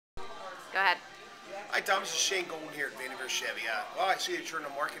Go ahead. Hi, Thomas. This is Shane Golden here at Vanderbilt Chevy. Well, I see that you're in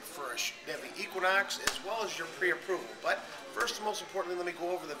the market for a Chevy Equinox as well as your pre-approval. But first and most importantly, let me go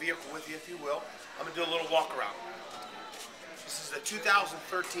over the vehicle with you, if you will. I'm going to do a little walk around. This is the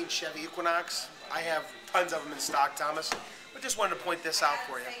 2013 Chevy Equinox. I have tons of them in stock, Thomas. But just wanted to point this out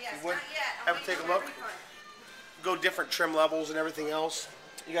for you. If you would, have a take a look. Go different trim levels and everything else.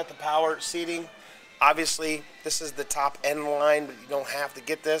 You got the power seating. Obviously, this is the top end line, but you don't have to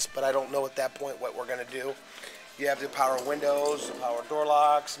get this, but I don't know at that point what we're going to do. You have the power windows, the power door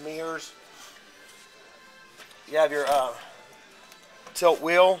locks, mirrors. You have your tilt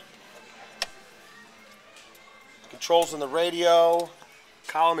wheel. Controls on the radio.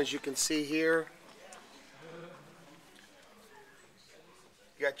 Column, as you can see here.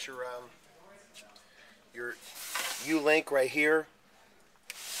 You got your U-Link right here.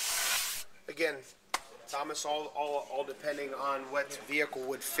 Again, Thomas, all depending on what vehicle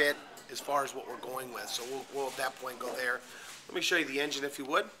would fit as far as what we're going with. So we'll at that point go there. Let me show you the engine if you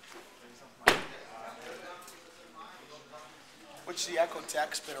would. Which the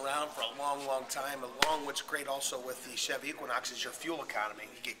Ecotech's been around for a long, long time. Along what's great also with the Chevy Equinox is your fuel economy.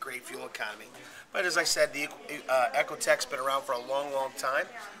 You get great fuel economy. But as I said, the Ecotech's been around for a long, long time.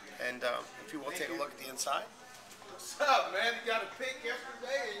 And if you will take a look at the inside. What's up, man? You got a pick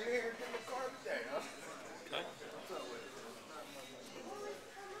yesterday and you're here getting the car today, huh? Okay.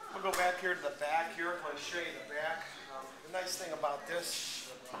 We'll go back here to the back here. I'm going to show you the back. The nice thing about this.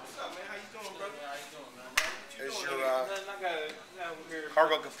 What's up, man? How you doing, brother? How you doing, man? Is your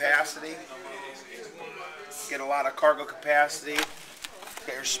cargo capacity. Get a lot of cargo capacity.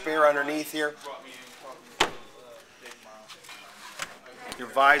 Got your spare underneath here. Your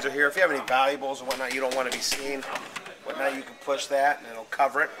visor here. If you have any valuables and whatnot you don't want to be seen, whatnot, you can push that and it'll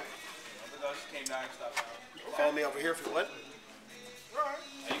cover it. Follow me over here if you would.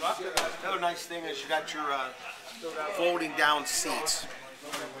 Another nice thing is you got your folding down seats.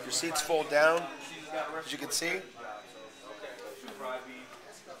 Your seats fold down, as you can see. Okay.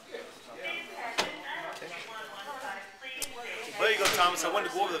 There you go, Thomas. I wanted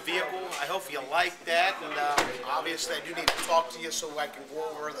to go over the vehicle. I hope you like that. And obviously, I do need to talk to you so I can go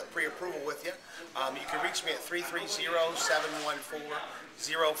over the pre-approval with you. You can reach me at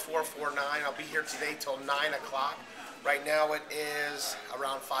 330-714-0449. I'll be here today till 9 o'clock. Right now, it is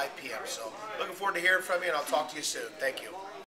around 5 p.m. So looking forward to hearing from you, and I'll talk to you soon. Thank you.